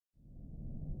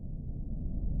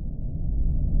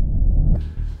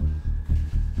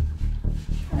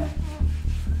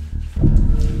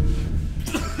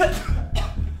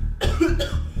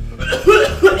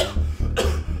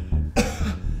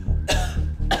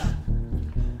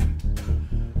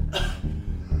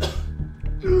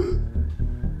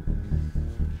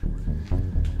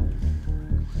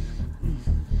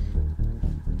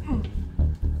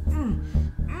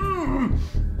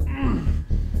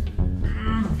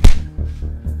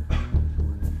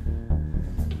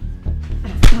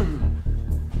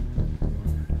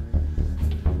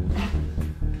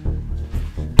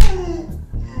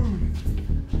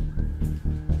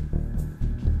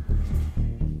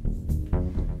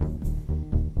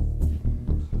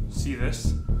See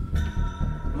this?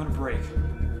 I'm gonna break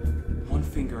 1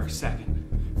 finger a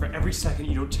second. For every second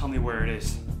you don't tell me where it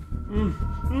is. 1.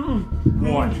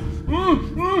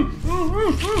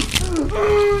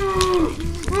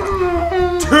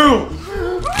 2.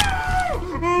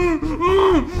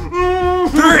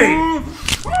 3.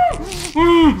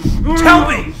 Tell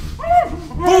me.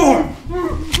 4.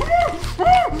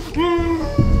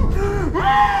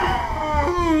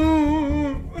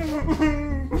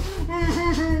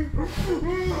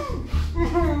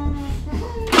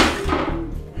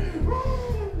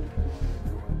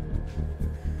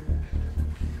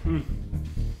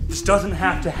 This doesn't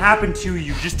have to happen to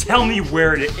you. Just tell me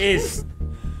where it is.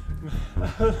 I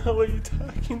don't know what you're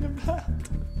talking about.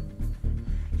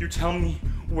 You tell me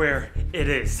where it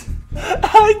is.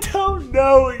 I don't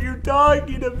know what you're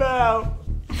talking about.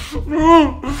 Sorry.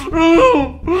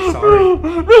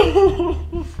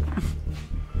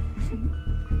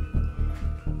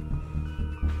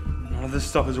 None of this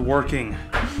stuff is working.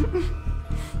 I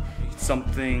need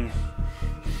something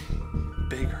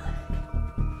bigger.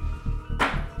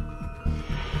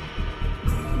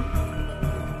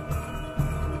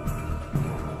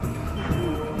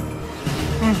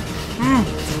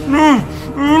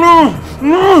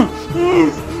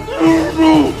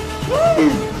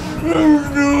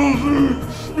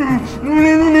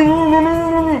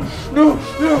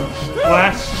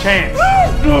 Last chance.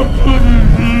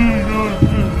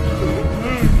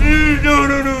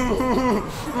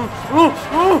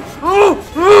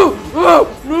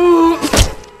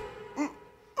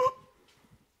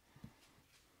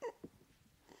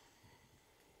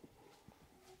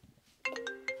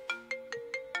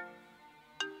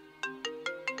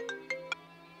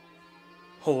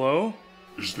 Hello?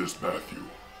 Is this Matthew?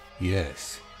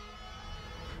 Yes.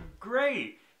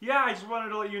 Great. Yeah, I just wanted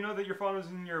to let you know that your phone was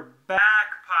in your back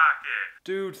pocket.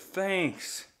 Dude,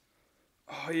 thanks.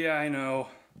 Oh yeah, I know.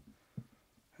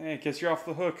 Hey, guess you're off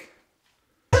the hook.